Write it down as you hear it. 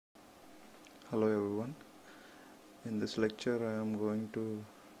Hello everyone. In this lecture I am going to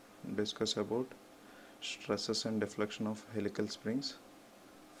discuss about stresses and deflection of helical springs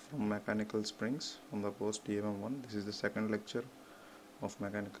from mechanical springs from the post EMM1. This is the second lecture of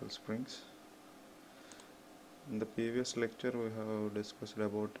mechanical springs. In the previous lecture we have discussed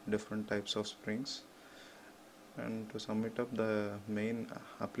about different types of springs, and to sum it up, the main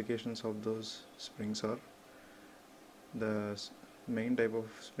applications of those springs are the main type of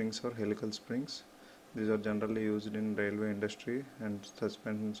springs are helical springs. These are generally used in railway industry and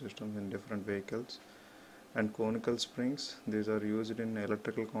suspension systems in different vehicles. And conical springs, these are used in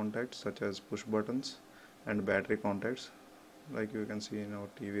electrical contacts such as push buttons and battery contacts, like you can see in our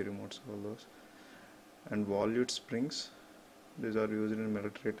TV remotes, all those. And volute springs, these are used in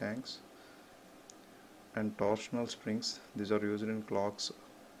military tanks. And torsional springs, these are used in clocks,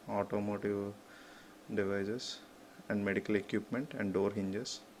 automotive devices and medical equipment and door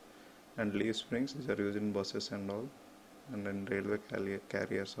hinges. And leaf springs, these are used in buses and all, and in railway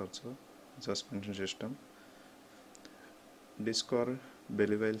carriers also, suspension system. Disc or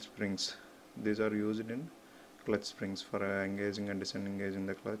belly wheel springs, these are used in clutch springs for engaging and disengaging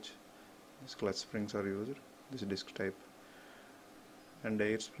the clutch. These clutch springs are used, this disc type. And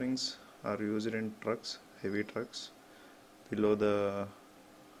air springs are used in trucks, heavy trucks. Below the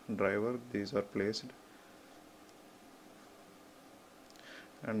driver these are placed.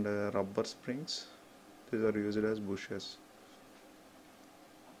 And rubber springs, these are used as bushes.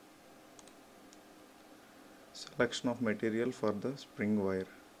 Selection of material for the spring wire.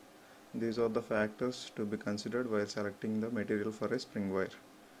 These are the factors to be considered while selecting the material for a spring wire.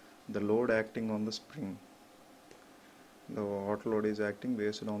 The load acting on the spring. What load is acting,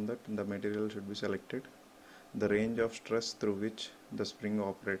 based on that the material should be selected. The range of stress through which the spring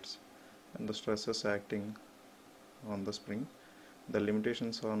operates and the stresses acting on the spring. The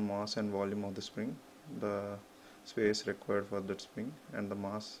limitations on mass and volume of the spring, the space required for that spring, and the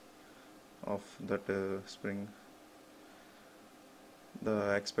mass of that spring.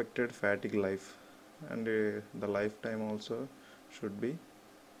 The expected fatigue life, and the lifetime also should be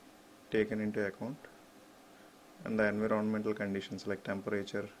taken into account. And the environmental conditions like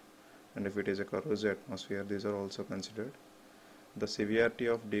temperature, and if it is a corrosive atmosphere, these are also considered. The severity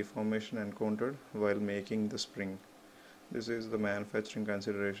of deformation encountered while making the spring. This is the manufacturing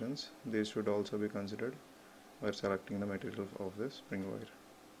considerations. These should also be considered while selecting the material of the spring wire.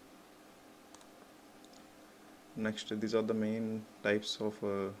 Next, these are the main types of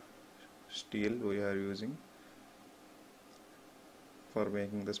steel we are using for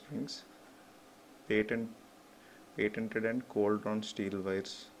making the springs. Patented and cold drawn steel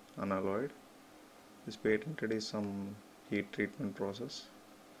wires, unalloyed. This patented is some heat treatment process.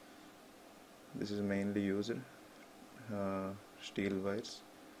 This is mainly used steel wires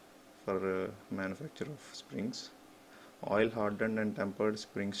for manufacture of springs. Oil hardened and tempered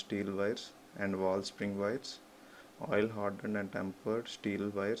spring steel wires and wall spring wires. Oil hardened and tempered steel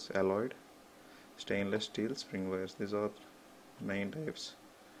wires, alloyed. Stainless steel spring wires. These are main types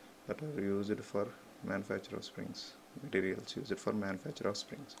that are used for manufacture of springs, materials used for manufacture of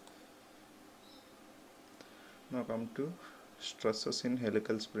springs. Now come to stresses in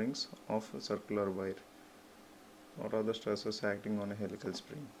helical springs of circular wire. What are the stresses acting on a helical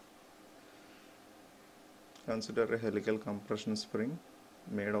spring? Consider a helical compression spring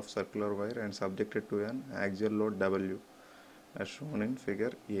made of circular wire and subjected to an axial load W, as shown in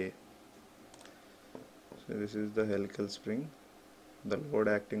figure A. So this is the helical spring. The load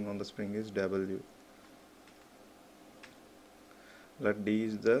acting on the spring is W. Let D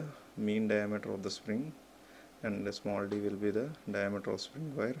is the mean diameter of the spring, and the small d will be the diameter of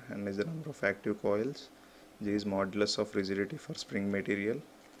spring wire, and is the number of active coils. G is modulus of rigidity for spring material.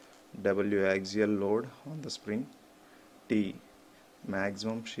 W axial load on the spring. T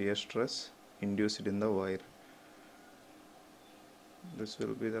maximum shear stress induced in the wire. This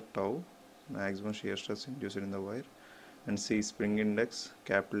will be the tau, maximum shear stress induced in the wire. And C spring index,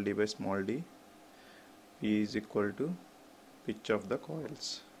 capital D by small d. P is equal to pitch of the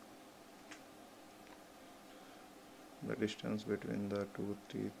coils. The distance between the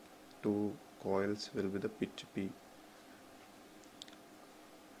two coils will be the pitch P.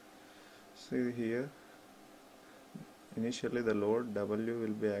 See here, initially the load W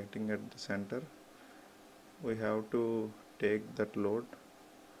will be acting at the center. We have to take that load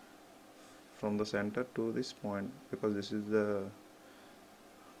from the center to this point, because this is the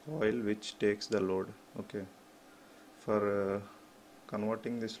coil which takes the load. Okay, for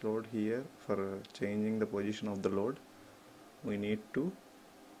converting this load here, for changing the position of the load, we need to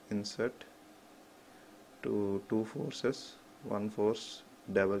insert two forces. One force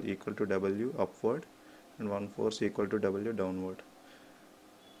equal to W upward and one force equal to W downward.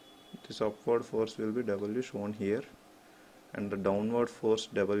 This upward force will be W shown here, and the downward force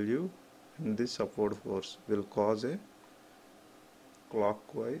W and this upward force will cause a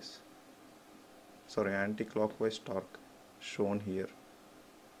anti-clockwise torque shown here.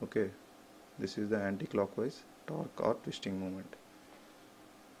 Okay, this is the anti-clockwise torque or twisting moment.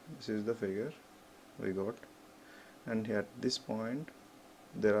 This is the figure we got, and at this point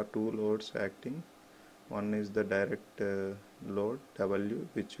there are two loads acting. One is the direct load W,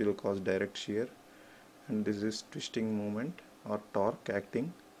 which will cause direct shear, and this is twisting moment or torque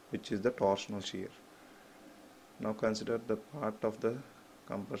acting, which is the torsional shear. Now consider the part of the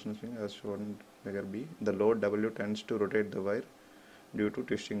compression spring as shown in figure B. The load W tends to rotate the wire due to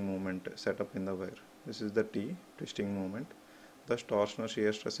twisting moment set up in the wire. This is the T, twisting moment. Thus torsional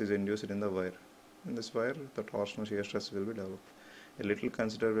shear stress is induced in the wire. In this wire, the torsional shear stress will be developed. A little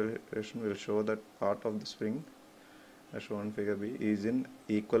consideration will show that part of the spring as shown in figure B is in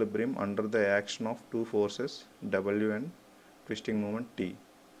equilibrium under the action of two forces W and twisting moment T.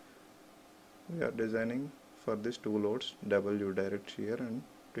 We are designing for these two loads W direct shear and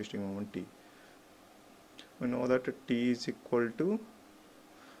twisting moment T. We know that T is equal to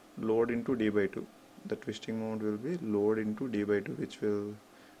load into D by 2. The twisting moment will be load into D by 2, which will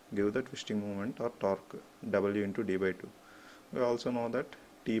give the twisting moment or torque W into D by 2. We also know that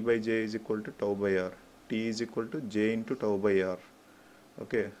T by J is equal to tau by R. T is equal to J into tau by R.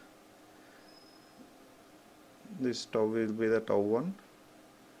 Okay. This tau will be the tau 1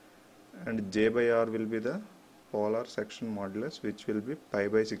 and J by R will be the polar section modulus, which will be pi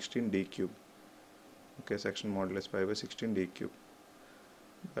by 16 d cube. Okay, section modulus pi by 16 d cube.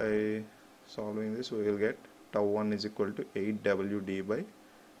 By solving this, we will get tau 1 is equal to 8 WD by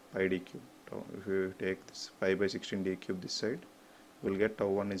pi d cube. If you take this pi by 16 d cube this side, we will get tau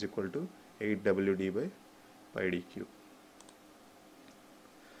 1 is equal to 8 WD by pi d cube.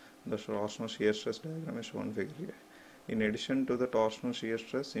 The torsional shear stress diagram is shown figure here. In addition to the torsional shear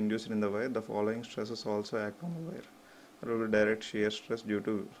stress induced in the wire, the following stresses also act on the wire. There will be direct shear stress due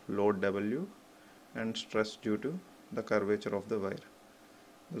to load W and stress due to the curvature of the wire.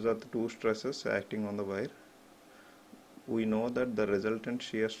 Those are the two stresses acting on the wire. We know that the resultant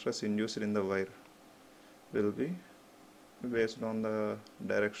shear stress induced in the wire will be based on the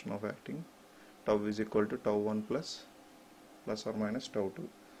direction of acting. Tau is equal to tau 1 plus or minus tau 2.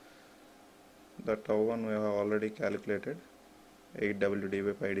 The tau 1 we have already calculated, 8 WD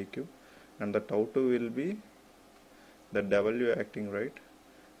by pi d cube, and the tau 2 will be the W acting, right?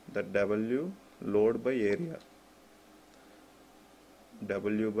 The W load by area,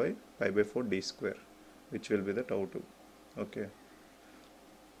 W by pi by 4 d square, which will be the tau 2. Okay.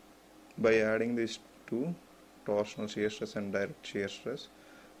 By adding these two, torsional shear stress and direct shear stress,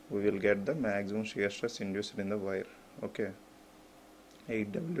 we will get the maximum shear stress induced in the wire. Okay.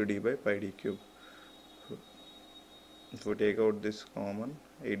 8 WD by pi d cube. If we take out this common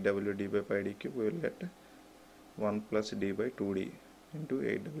 8 WD by pi d cube, we will get 1 plus d by 2d into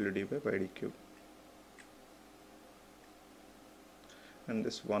 8 WD by pi d cube. And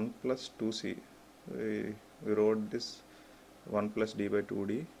this 1 plus 2c, we wrote this 1 plus d by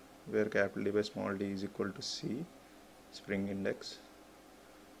 2d, where capital D by small d is equal to c, spring index.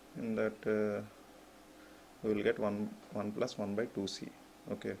 In that we will get 1 plus 1 by 2c.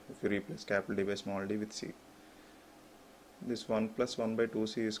 Okay, if you replace capital D by small d with c. This 1 plus 1 by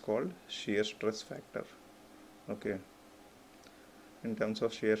 2c is called shear stress factor. Okay. In terms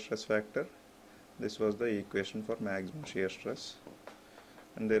of shear stress factor, this was the equation for maximum shear stress.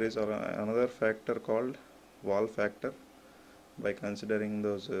 And there is another factor called wall factor. By considering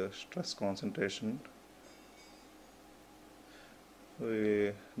those stress concentration,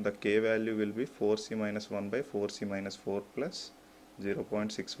 the K value will be 4c minus 1 by 4c minus 4 plus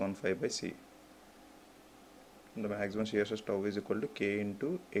 0.615 by c. The maximum shear stress tau is equal to K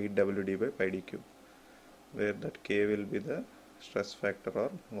into 8 WD by pi d cube, where that K will be the stress factor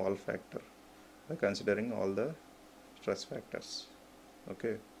or wall factor by considering all the stress factors.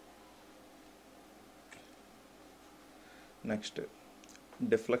 Okay. Next,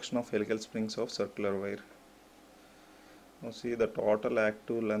 deflection of helical springs of circular wire. Now see the total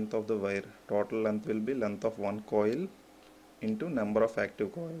active length of the wire. Total length will be length of one coil into number of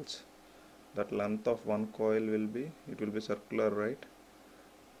active coils. That length of one coil will be, it will be circular, right?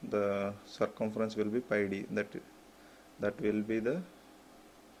 The circumference will be pi d. That will be the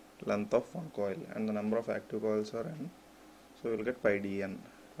length of one coil, and the number of active coils are n. So we will get pi d n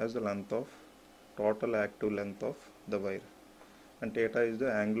as the length of total active length of the wire, and theta is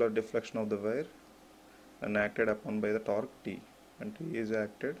the angular deflection of the wire and acted upon by the torque T. when T is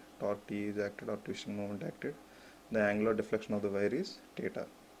acted, torque T is acted or twisting moment acted, the angular deflection of the wire is theta.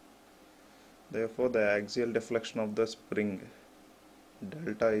 Therefore, the axial deflection of the spring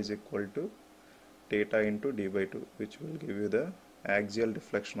delta is equal to theta into d by 2, which will give you the axial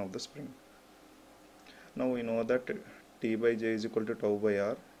deflection of the spring. Now we know that T by J is equal to tau by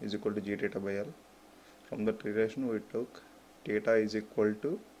R is equal to G theta by L. From that relation we took theta is equal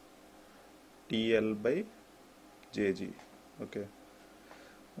to TL by Jg. Okay.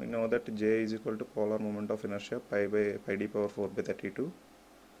 We know that J is equal to polar moment of inertia pi d power 4 by 32,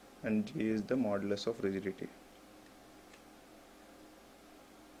 and G is the modulus of rigidity.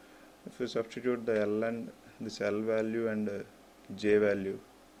 If you substitute the L and this L value and J value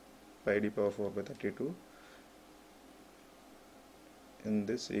pi d power 4 by 32 in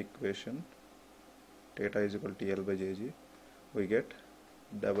this equation, theta is equal to TL by Jg, we get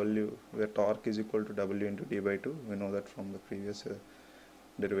W, where torque is equal to W into d by 2. We know that from the previous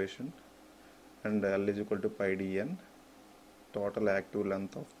derivation, and L is equal to pi dn, total active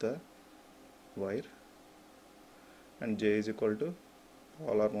length of the wire, and J is equal to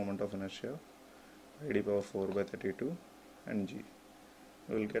polar moment of inertia pi d power 4 by 32, and G.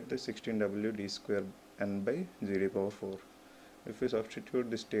 We will get the 16W d square n by G d power 4. If we substitute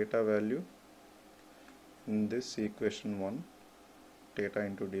this theta value in this equation 1, theta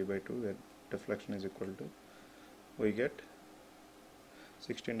into d by 2, where deflection is equal to, we get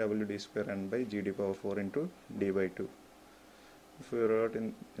 16W d square n by G d power 4 into d by 2. If we wrote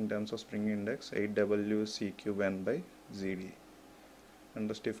in terms of spring index, 8W c cube n by Zd, and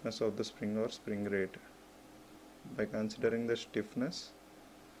the stiffness of the spring or spring rate. By considering the stiffness,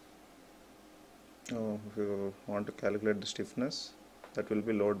 if you want to calculate the stiffness, that will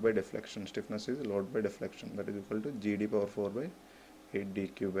be load by deflection. Stiffness is load by deflection, that is equal to Gd power 4 by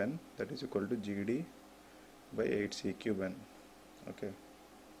 8d cube n, that is equal to Gd by 8c cube n. Okay.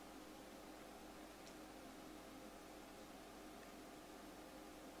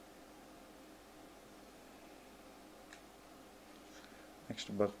 Next,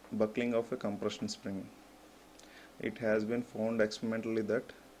 buckling of a compression spring. It has been found experimentally that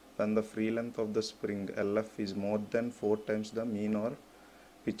when the free length of the spring LF is more than 4 times the mean or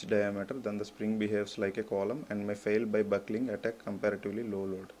pitch diameter, then the spring behaves like a column and may fail by buckling at a comparatively low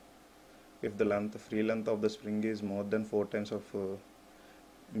load. If the free length of the spring is more than 4 times of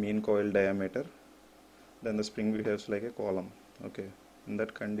mean coil diameter, then the spring behaves like a column. Okay. In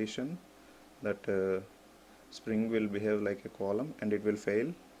that condition, that spring will behave like a column and it will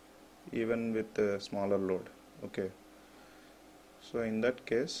fail even with a smaller load. Okay. So in that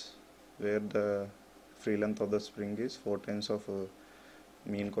case, where the free length of the spring is 4 times of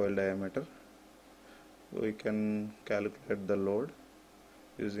mean coil diameter, we can calculate the load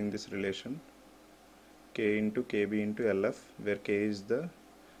using this relation K into KB into LF, where K is the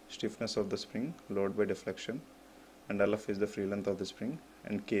stiffness of the spring, load by deflection, and LF is the free length of the spring,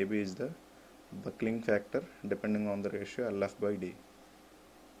 and KB is the buckling factor depending on the ratio LF by D.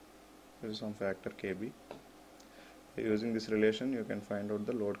 This is some factor KB. Using this relation, you can find out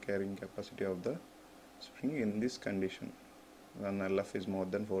the load carrying capacity of the spring in this condition when LF is more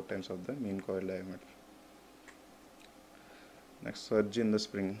than 4 times of the mean coil diameter. Next, surge in the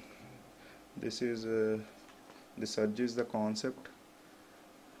spring. This surge is the concept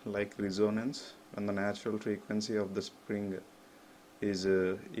like resonance, when the natural frequency of the spring is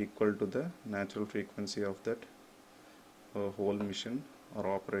equal to the natural frequency of that whole machine or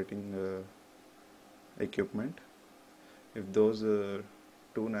operating equipment. If those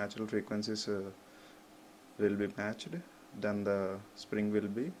two natural frequencies will be matched, then the spring will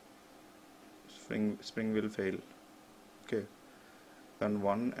fail. Okay. When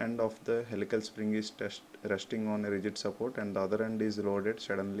one end of the helical spring is resting on a rigid support and the other end is loaded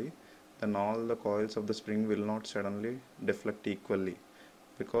suddenly, then all the coils of the spring will not suddenly deflect equally,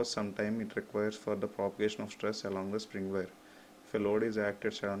 because sometime it requires for the propagation of stress along the spring wire. If a load is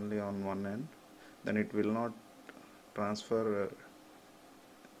acted suddenly on one end, then it will not transfer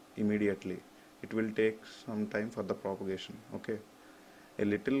immediately. It will take some time for the propagation. Okay. A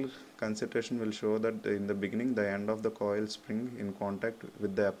little consideration will show that in the beginning the end of the coil spring in contact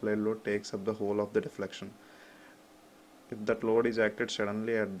with the applied load takes up the whole of the deflection. If that load is acted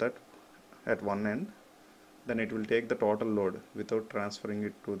suddenly at one end, then it will take the total load without transferring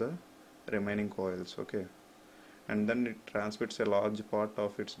it to the remaining coils. Okay. And then it transmits a large part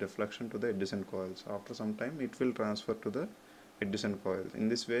of its deflection to the adjacent coils. After some time it will transfer to the adjacent coils. In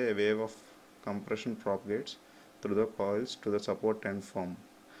this way, a wave of compression propagates through the coils to the support end form,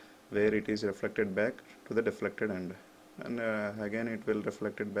 where it is reflected back to the deflected end, and again it will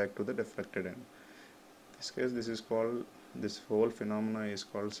reflect it back to the deflected end. In this case, this is called This whole phenomena is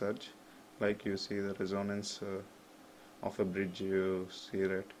called surge. Like you see the resonance of a bridge, you see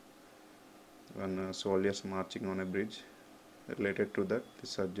that when soldiers marching on a bridge, related to that the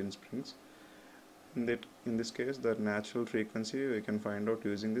surge in springs. In this case, the natural frequency we can find out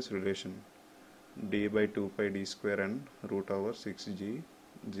using this relation, d by 2 pi d square n root over 6g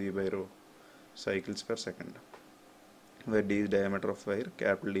g by rho cycles per second, where d is diameter of wire,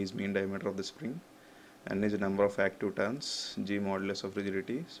 capital D is mean diameter of the spring, n is the number of active turns, g modulus of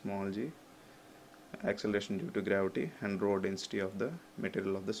rigidity, small g acceleration due to gravity, and rho density of the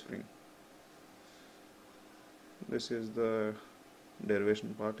material of the spring. This is the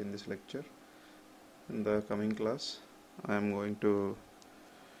derivation part in this lecture. In the coming class, I am going to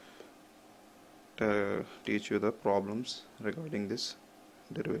teach you the problems regarding these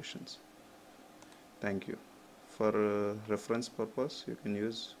derivations. Thank you. For reference purpose, you can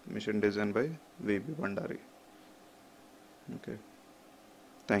use Mission Design by V.B. Bhandari. Okay.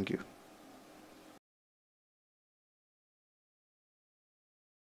 Thank you.